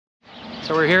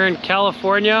So we're here in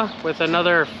California with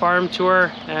another farm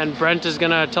tour, and Brent is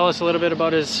gonna tell us a little bit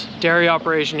about his dairy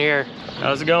operation here.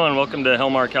 How's it going? Welcome to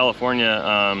Helmar,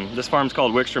 California. This farm's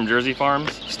called Wickstrom Jersey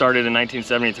Farms. Started in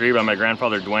 1973 by my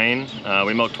grandfather, Dwayne.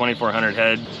 We milk 2,400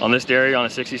 head on this dairy on a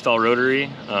 60-stall rotary.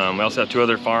 We also have two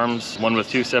other farms, one with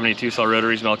two 72-stall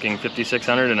rotaries milking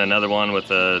 5,600 and another one with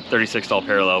a 36-stall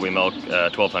parallel. We milk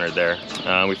 1,200 there.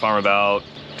 We farm about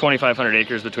 2,500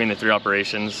 acres between the three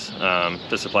operations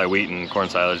to supply wheat and corn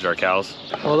silage to our cows.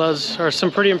 Well, those are some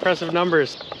pretty impressive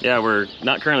numbers. Yeah, we're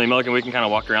not currently milking. We can kind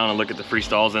of walk around and look at the free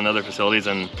stalls and other facilities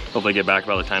and hopefully get back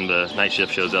by the time the night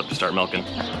shift shows up to start milking.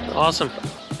 Awesome.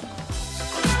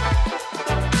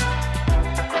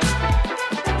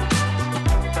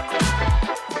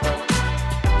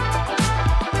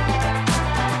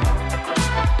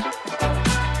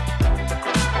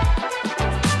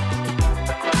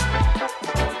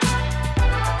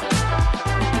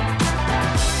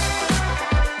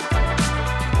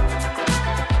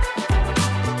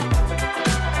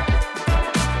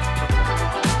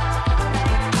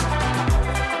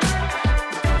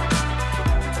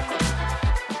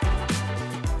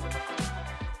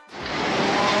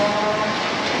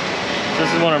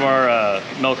 This is one of our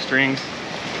milk strings.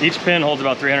 Each pen holds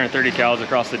about 330 cows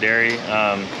across the dairy.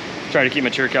 Try to keep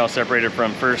mature cows separated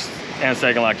from first and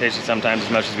second lactation sometimes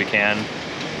as much as we can.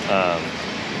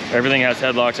 Everything has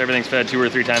headlocks, everything's fed 2 or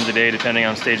 3 times a day depending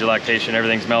on stage of lactation.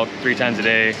 Everything's milked 3 times a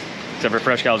day, except for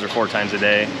fresh cows are 4 times a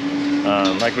day.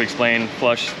 Like we explained,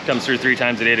 flush comes through 3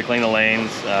 times a day to clean the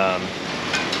lanes.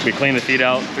 We clean the feed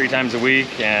out 3 times a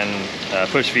week and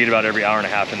push feed about every hour and a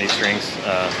half in these strings,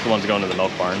 the ones that go into the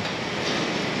milk barn.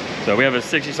 So we have a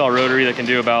 60-stall rotary that can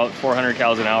do about 400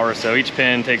 cows an hour. So each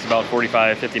pen takes about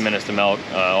 45-50 minutes to milk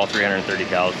all 330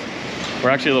 cows.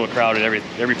 We're actually a little crowded.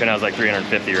 Every pen has like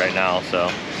 350 right now, so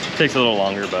it takes a little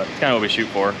longer, but it's kind of what we shoot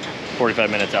for.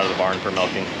 45 minutes out of the barn for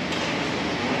milking.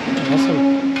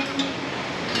 Awesome.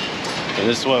 And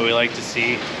this is what we like to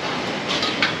see.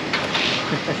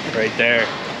 Right there.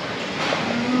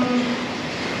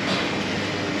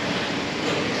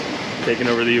 Taking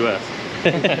over the U.S.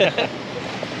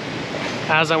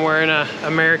 As I'm wearing an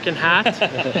American hat.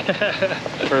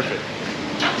 Perfect.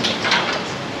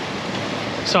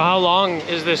 So how long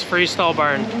is this freestall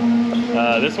barn?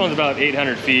 This one's about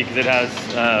 800 feet because it has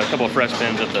a couple of fresh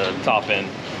pens at the top end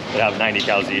that have 90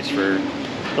 cows each.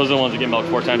 Those are the ones that get milked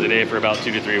 4 times a day for about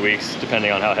 2 to 3 weeks,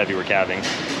 depending on how heavy we're calving.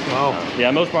 Wow.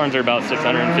 Yeah, most barns are about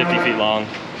 650 feet long.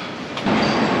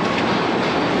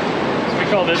 So we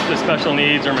call this the special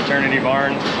needs or maternity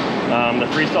barn. The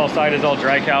freestall side is all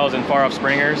dry cows and far off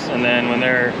springers, and then when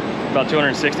they're about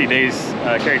 260 days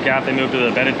carried calf, they move to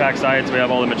the bedded pack side. So we have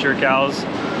all the mature cows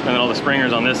and then all the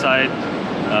springers on this side.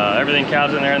 Everything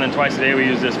calves in there, and then twice a day we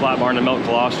use this flat barn to milk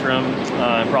colostrum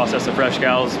and process the fresh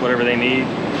cows, whatever they need,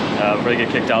 before they get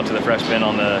kicked out to the fresh bin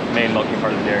on the main milking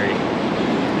part of the dairy.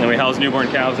 And then we house newborn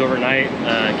calves overnight.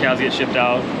 Calves get shipped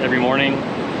out every morning.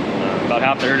 About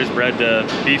half the herd is bred to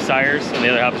beef sires, and the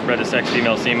other half is bred to sex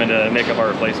female semen to make up our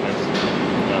replacements.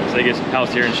 So they get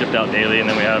housed here and shipped out daily, and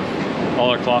then we have all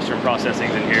our colostrum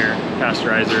processings in here,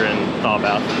 pasteurizer and thaw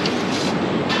bath.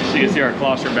 So you can see our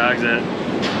colostrum bags that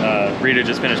Rita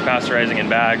just finished pasteurizing and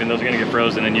bagged, and those are going to get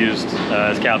frozen and used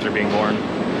as calves are being born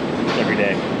every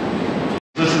day.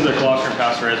 This is the colostrum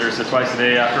pasteurizer, so twice a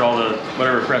day after all the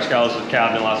whatever fresh cows have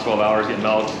calved in the last 12 hours get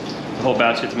milked, the whole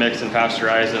batch gets mixed and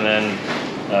pasteurized, and then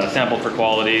sampled for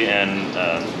quality and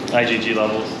IgG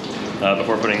levels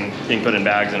before being put in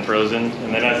bags and frozen.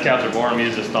 And then as calves are born, we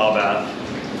use this thaw bath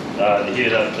to heat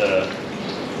it up to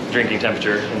drinking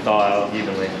temperature and thaw out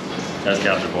evenly as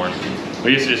calves are born.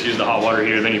 We used to just use the hot water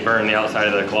heater, then you burn the outside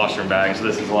of the colostrum bag. So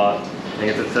this is a lot. I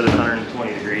think it's set at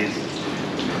 120 degrees.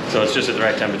 So it's just at the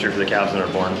right temperature for the calves that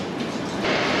are born.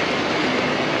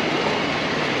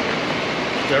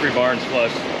 So every barn's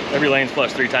flushed. Every lane's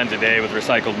flushed 3 times a day with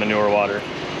recycled manure water.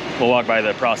 We'll walk by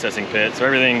the processing pit. So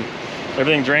everything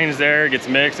drains there, gets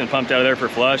mixed and pumped out of there for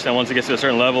flush. And once it gets to a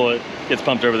certain level, it gets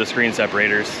pumped over the screen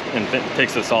separators and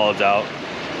takes the solids out.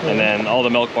 And then all the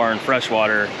milk barn fresh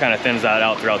water kind of thins that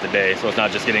out throughout the day. So it's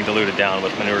not just getting diluted down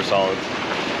with manure solids.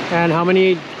 And how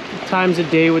many times a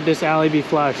day would this alley be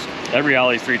flushed? Every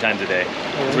alley is 3 times a day.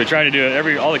 So we try to do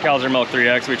it, all the cows are milked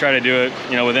 3x. We try to do it,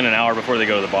 within an hour before they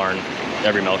go to the barn,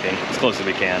 every milking, as close as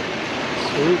we can.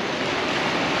 Sweet.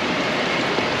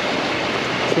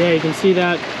 So yeah, you can see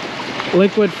that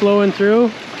liquid flowing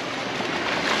through.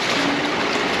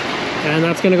 And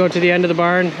that's gonna go to the end of the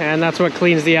barn, and that's what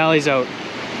cleans the alleys out.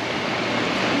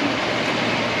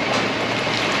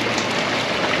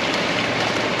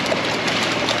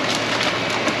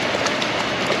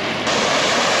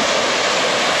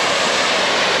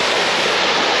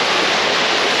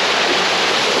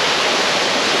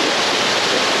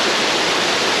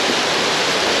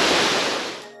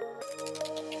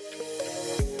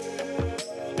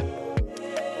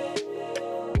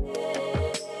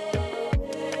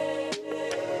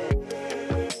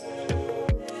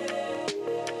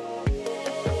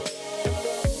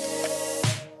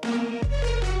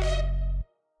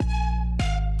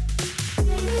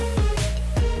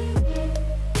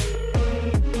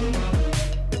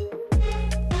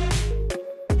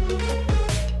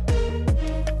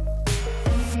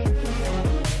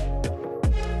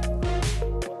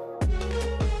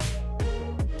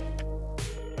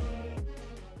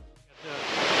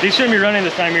 These shouldn't be running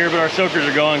this time of year, but our soakers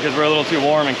are going because we're a little too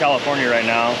warm in California right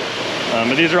now.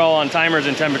 But these are all on timers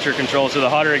and temperature control, so the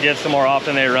hotter it gets, the more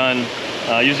often they run,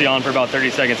 usually on for about 30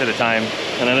 seconds at a time.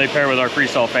 And then they pair with our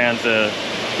freestall fans to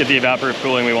get the evaporative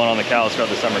cooling we want on the cows throughout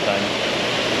the summertime.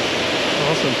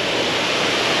 Awesome.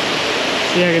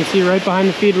 So yeah, I can see right behind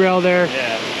the feed rail there.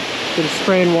 Yeah. Bit of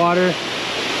spraying water.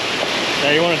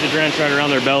 Yeah, you want it to drench right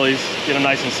around their bellies, get them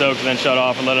nice and soaked, and then shut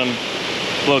off and let them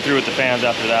blow through with the fans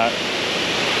after that.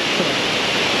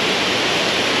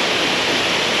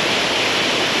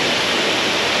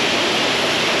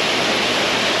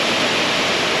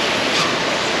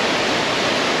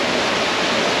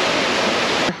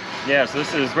 Yeah, so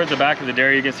this is right at the back of the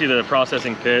dairy. You can see the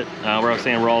processing pit where I was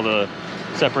saying where all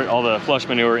the flush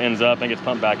manure ends up and gets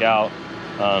pumped back out.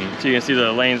 So you can see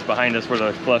the lanes behind us where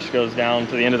the flush goes down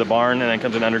to the end of the barn and then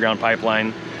comes an underground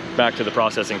pipeline back to the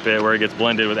processing pit where it gets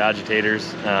blended with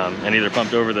agitators and either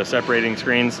pumped over the separating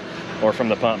screens or from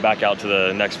the pump back out to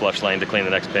the next flush lane to clean the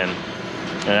next bin.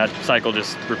 And that cycle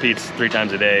just repeats 3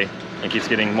 times a day and keeps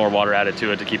getting more water added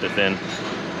to it to keep it thin.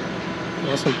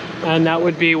 Awesome. And that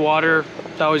would be water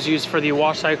that was used for the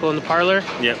wash cycle in the parlor?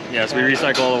 Yep, yeah, so we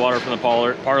recycle all the water from the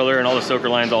parlor and all the soaker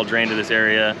lines all drain to this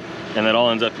area, and that all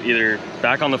ends up either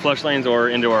back on the flush lanes or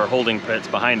into our holding pits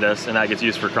behind us, and that gets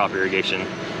used for crop irrigation,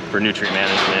 for nutrient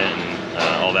management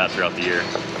and all that throughout the year.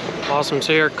 Awesome,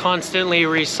 so you're constantly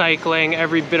recycling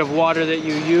every bit of water that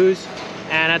you use,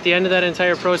 and at the end of that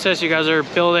entire process, you guys are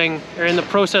in the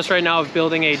process right now of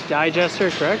building a digester,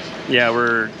 correct? Yeah,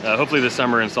 we're hopefully this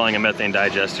summer installing a methane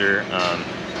digester,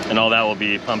 and all that will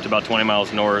be pumped about 20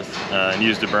 miles north and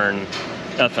used to burn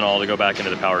ethanol to go back into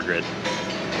the power grid.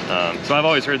 So I've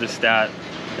always heard this stat,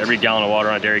 every gallon of water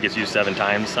on a dairy gets used 7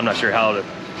 times. I'm not sure how to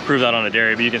prove that on a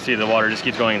dairy, but you can see the water just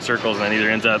keeps going in circles and then either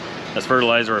ends up as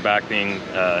fertilizer or back being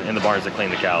in the barns to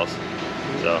clean the cows.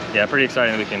 So yeah, pretty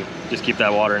exciting that we can just keep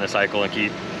that water in a cycle and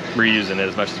keep reusing it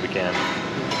as much as we can.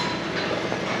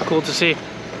 Cool to see.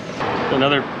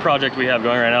 Another project we have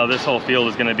going right now, this whole field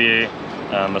is going to be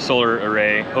a solar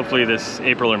array. Hopefully this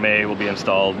April or May will be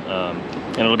installed,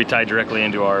 and it'll be tied directly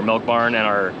into our milk barn and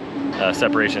our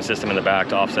separation system in the back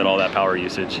to offset all that power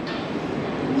usage.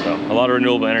 So a lot of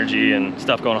renewable energy and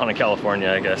stuff going on in California,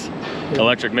 I guess. Yeah.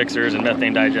 Electric mixers and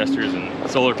methane digesters and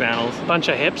solar panels. Bunch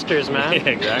of hipsters, man. Yeah,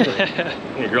 exactly.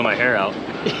 I'm gonna grow my hair out.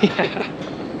 Yeah.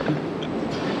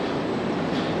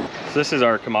 So this is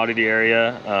our commodity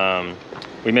area.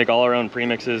 We make all our own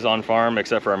premixes on farm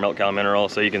except for our milk cow mineral.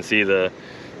 So you can see the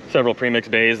several premix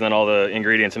bays and then all the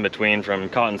ingredients in between, from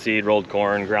cottonseed, rolled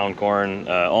corn, ground corn,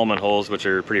 almond hulls, which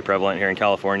are pretty prevalent here in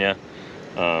California.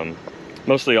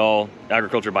 Mostly all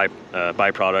agriculture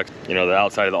byproducts. You know, the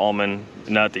outside of the almond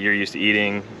nut that you're used to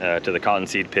eating, to the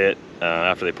cottonseed pit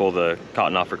after they pull the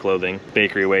cotton off for clothing,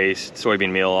 bakery waste,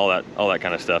 soybean meal, all that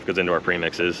kind of stuff goes into our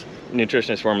premixes.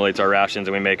 Nutritionist formulates our rations,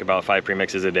 and we make about 5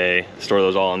 premixes a day, store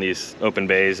those all in these open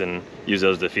bays and use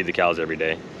those to feed the cows every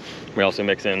day. We also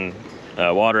mix in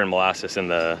water and molasses in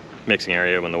the mixing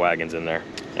area when the wagon's in there.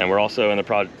 And we're also in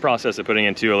the process of putting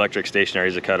in 2 electric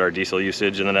stationaries to cut our diesel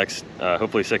usage in the next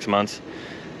hopefully 6 months.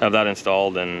 Have that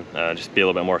installed and just be a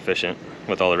little bit more efficient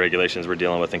with all the regulations we're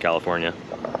dealing with in California.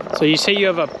 So you say you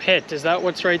have a pit, is that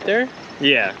what's right there?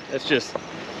 Yeah, it's just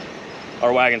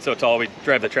our wagon's so tall we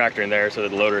drive the tractor in there so that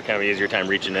the loader can have an easier time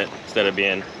reaching it instead of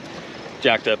being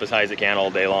jacked up as high as it can all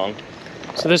day long.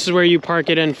 So this is where you park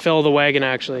it and fill the wagon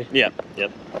actually? Yep.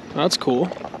 That's cool.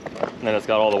 And then it's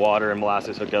got all the water and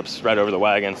molasses hookups right over the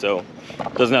wagon, so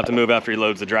it doesn't have to move after he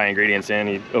loads the dry ingredients in.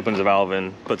 He opens the valve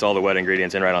and puts all the wet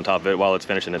ingredients in right on top of it while it's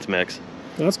finishing its mix.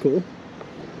 That's cool.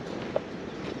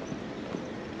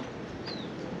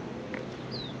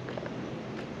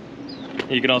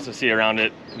 You can also see around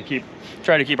it, we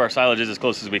try to keep our silages as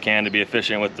close as we can to be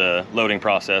efficient with the loading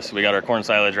process. We got our corn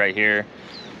silage right here,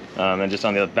 and just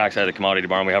on the back side of the commodity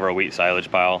barn we have our wheat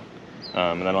silage pile.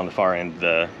 And then on the far end,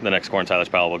 the next corn silage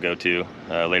pile we'll go to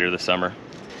later this summer.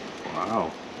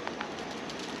 Wow.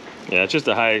 Yeah, it's just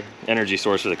a high energy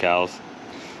source for the cows.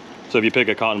 So if you pick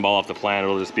a cotton ball off the plant,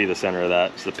 it'll just be the center of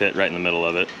that. It's the pit right in the middle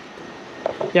of it.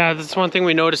 Yeah, that's one thing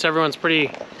we notice. Everyone's pretty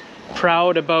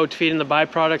proud about feeding the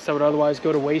byproducts that would otherwise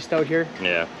go to waste out here.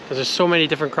 Yeah. Because there's so many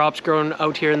different crops grown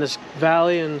out here in this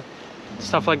valley, and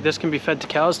stuff like this can be fed to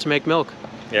cows to make milk.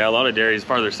 Yeah, a lot of dairies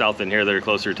farther south than here that are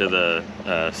closer to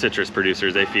the citrus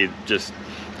producers, they feed just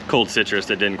cold citrus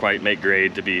that didn't quite make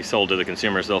grade to be sold to the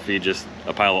consumers. They'll feed just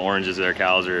a pile of oranges to their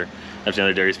cows, or actually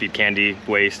other dairies feed candy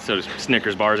waste, so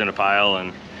Snickers bars in a pile,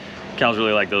 and cows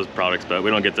really like those products, but we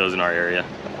don't get those in our area.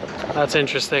 That's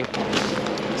interesting.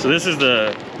 So this is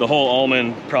the whole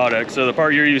almond product. So the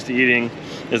part you're used to eating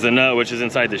is the nut, which is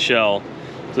inside the shell.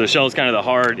 So the shell is kind of the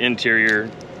hard interior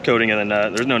coating of the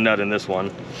nut. There's no nut in this one.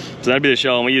 So that'd be the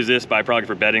shell, and we use this byproduct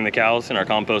for bedding the cows in our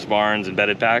compost barns and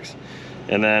bedded packs.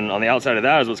 And then on the outside of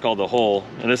that is what's called the hull.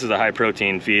 And this is a high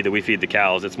protein feed that we feed the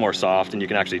cows. It's more soft and you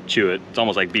can actually chew it. It's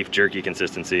almost like beef jerky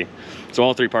consistency. So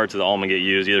all three parts of the almond get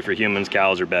used either for humans,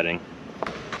 cows, or bedding.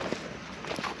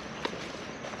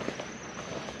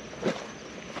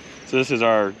 So this is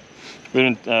our,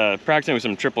 we've been practicing with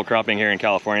some triple cropping here in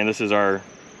California. This is our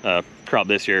crop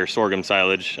this year, sorghum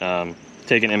silage,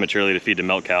 taken immaturely to feed to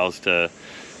milk cows to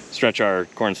stretch our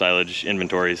corn silage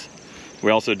inventories.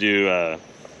 We also do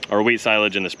our wheat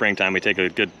silage in the springtime. We take a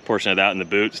good portion of that in the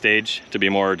boot stage to be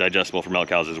more digestible for milk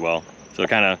cows as well. So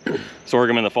kind of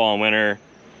sorghum in the fall and winter,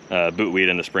 boot wheat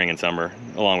in the spring and summer,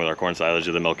 along with our corn silage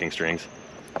of the milking strings.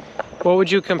 What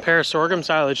would you compare sorghum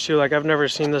silage to? Like, I've never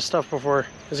seen this stuff before.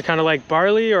 Is it kind of like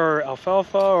barley or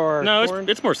alfalfa or No, corn?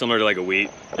 it's more similar to like a wheat.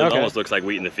 It almost looks like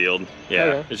wheat in the field. Yeah,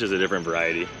 okay. It's just a different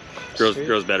variety.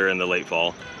 Grows better in the late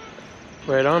fall.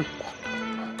 Right on.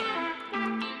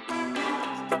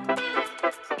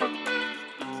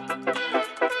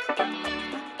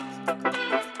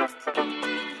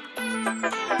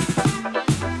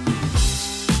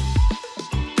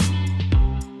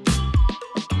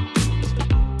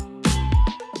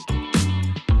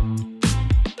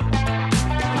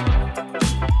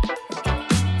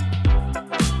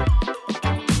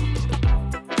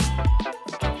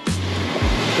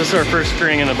 This is our first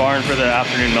string in the barn for the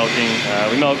afternoon milking.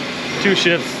 We milk 2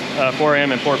 shifts, 4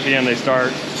 a.m. and 4 p.m. they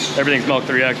start. Everything's milked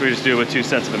 3x. We just do it with 2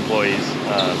 sets of employees.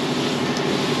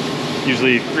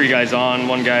 Usually 3 guys on,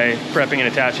 1 guy prepping and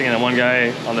attaching, and then 1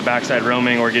 guy on the backside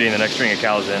roaming or getting the next string of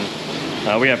cows in.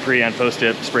 We have pre and post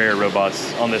dip sprayer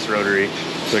robots on this rotary,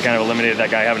 so we kind of eliminated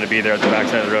that guy having to be there at the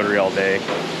backside of the rotary all day.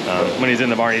 When he's in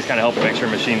the barn, he's kind of helping make sure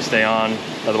machines stay on.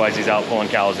 Otherwise, he's out pulling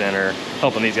cows in or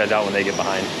helping these guys out when they get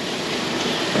behind.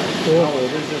 Cool. How old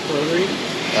is this rotary?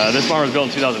 This barn was built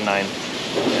in 2009.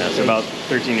 Yeah, so about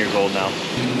 13 years old now.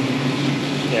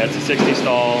 Yeah, it's a 60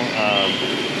 stall.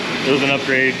 It was an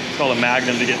upgrade. It's called a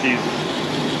Magnum to get these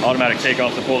automatic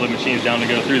takeoffs to pull the machines down to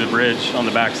go through the bridge on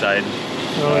the backside.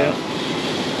 Oh yeah.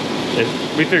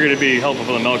 We figured it'd be helpful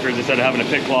for the milkers instead of having to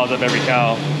pick claws up every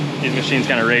cow. These machines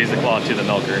kind of raise the claw to the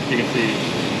milker. You can see.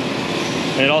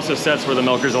 And it also sets where the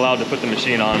milker's allowed to put the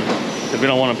machine on, because we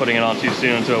don't want them putting it on too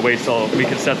soon, so it waits till we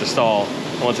can set the stall.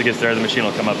 And once it gets there, the machine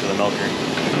will come up to the milker.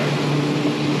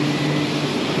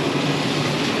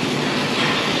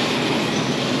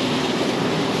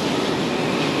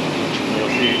 And you'll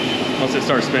see, once it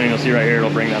starts spinning, you'll see right here, it'll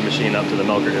bring that machine up to the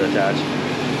milker to attach.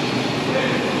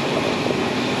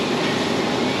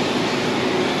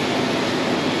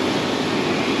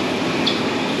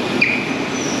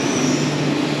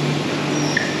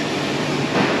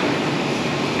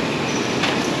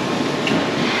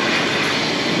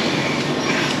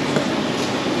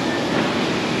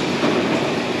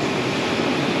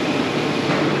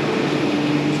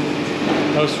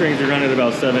 Most strings are running at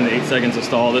about 7 to 8 seconds a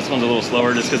stall. This one's a little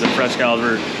slower just because the fresh cows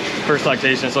were first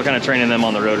lactation, so kind of training them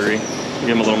on the rotary. Give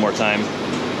them a little more time.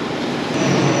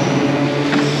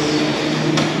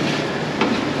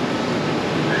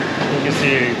 You can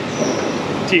see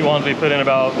T1s we put in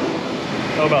about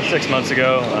 6 months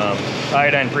ago.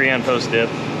 Iodine pre and post dip.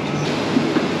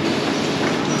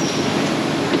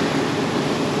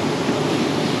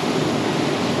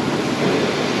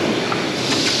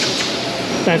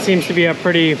 That seems to be a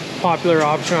pretty popular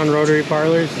option on rotary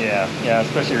parlors. Yeah,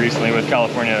 especially recently with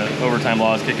California overtime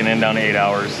laws kicking in down to 8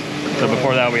 hours. So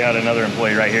before that, we had another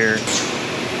employee right here.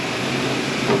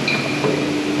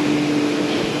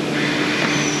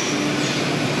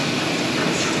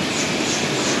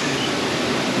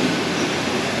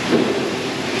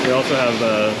 We also have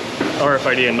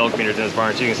RFID and milk meters in this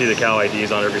barn, so you can see the cow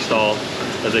IDs on every stall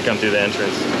as they come through the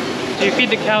entrance. Do you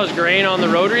feed the cows grain on the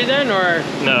rotary then, or?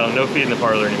 No feed in the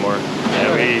parlor anymore.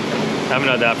 Yeah, we haven't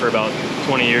had that for about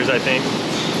 20 years, I think.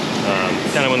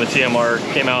 Kind of when the TMR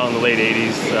came out in the late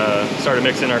 80s, started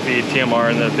mixing our feed,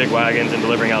 TMR in the big wagons and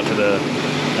delivering out to the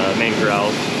main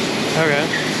corrals. Okay.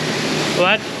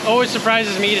 Well, that always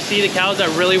surprises me to see the cows that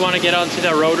really want to get onto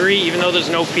the rotary, even though there's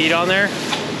no feed on there.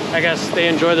 I guess they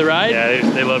enjoy the ride?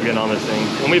 Yeah, they love getting on this thing.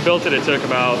 When we built it, it took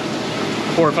about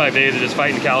 4 or 5 days of just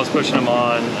fighting cows, pushing them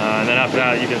on, and then after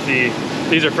that you can see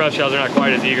these are fresh cows. They're not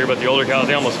quite as eager, but the older cows,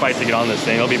 they almost fight to get on this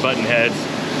thing. They'll be butting heads,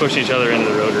 pushing each other into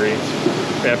the rotary.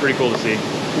 Yeah, pretty cool to see.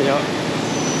 Yeah.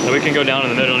 And we can go down in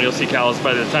the middle and you'll see cows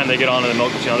by the time they get onto the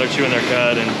milk machine, they're chewing their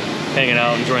cud and hanging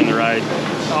out, enjoying the ride.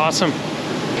 Awesome.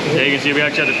 Yeah, you can see we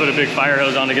actually had to put a big fire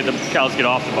hose on to get the cows to get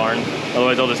off the barn.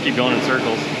 Otherwise they'll just keep going in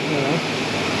circles. Yeah.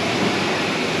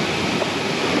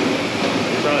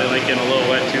 So probably like getting a little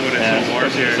wet too when it's so warm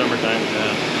especially in here. the summertime.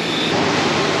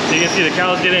 Yeah. So you can see the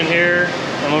cows get in here,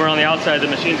 and when we're on the outside,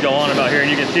 the machines go on about here, and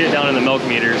you can see it down in the milk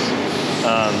meters.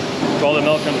 So all the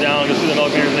milk comes down, goes through the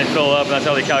milk meters, and they fill up, and that's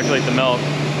how they calculate the milk.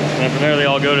 And from there, they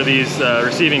all go to these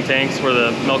receiving tanks where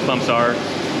the milk pumps are.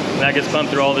 And that gets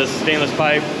pumped through all this stainless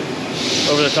pipe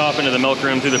over the top into the milk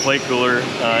room, through the plate cooler,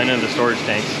 and into the storage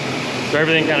tanks. So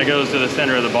everything kind of goes to the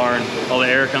center of the barn. All the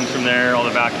air comes from there, all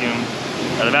the vacuum.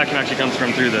 The vacuum actually comes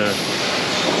from through the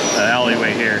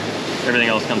alleyway here. Everything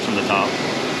else comes from the top.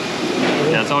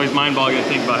 Yeah, it's always mind-boggling to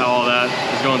think about how all that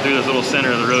is going through this little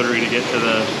center of the rotary to get to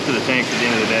the tanks at the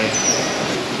end of the day.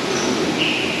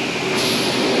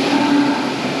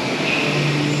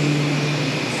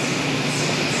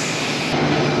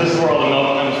 This is where all the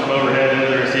milk comes from overhead into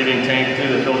the receiving tank,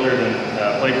 through the filters and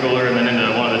plate cooler, and then into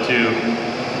one of the two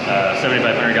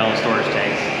 7,500 gallon storage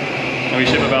tanks. And we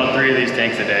ship about 3 of these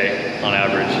tanks a day on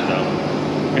average,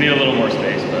 so we need a little more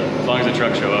space, but as long as the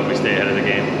trucks show up, we stay ahead of the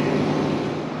game.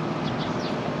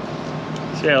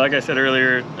 So yeah, like I said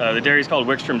earlier, the dairy is called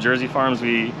Wickstrom Jersey Farms.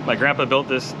 My grandpa built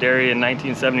this dairy in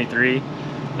 1973.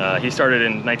 He started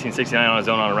in 1969 on his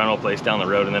own on a rental place down the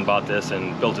road, and then bought this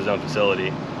and built his own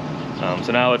facility.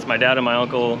 So now it's my dad and my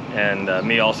uncle and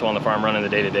me also on the farm running the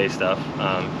day-to-day stuff.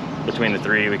 Between the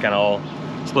 3, we kind of all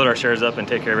split our shares up and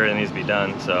take care of everything that needs to be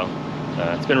done. So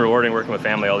it's been rewarding working with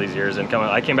family all these years. And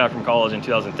I came back from college in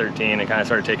 2013 and kind of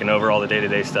started taking over all the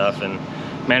day-to-day stuff and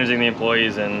managing the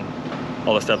employees and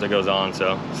all the stuff that goes on.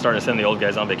 So starting to send the old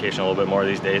guys on vacation a little bit more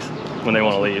these days when they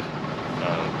want to leave.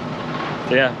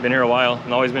 So yeah, been here a while,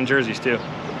 and always been jerseys too.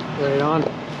 Right on.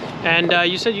 And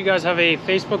you said you guys have a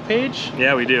Facebook page?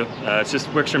 Yeah, we do. It's just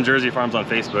Wickstrom Jersey Farms on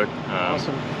Facebook.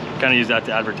 Awesome. Kind of use that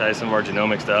to advertise some of our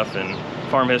genomic stuff and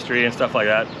farm history and stuff like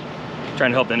that.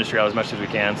 Trying to help the industry out as much as we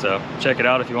can, so check it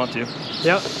out if you want to.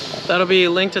 Yep, that'll be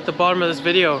linked at the bottom of this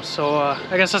video. So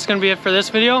I guess that's gonna be it for this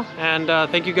video, and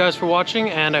thank you guys for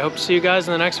watching, and I hope to see you guys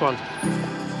in the next one.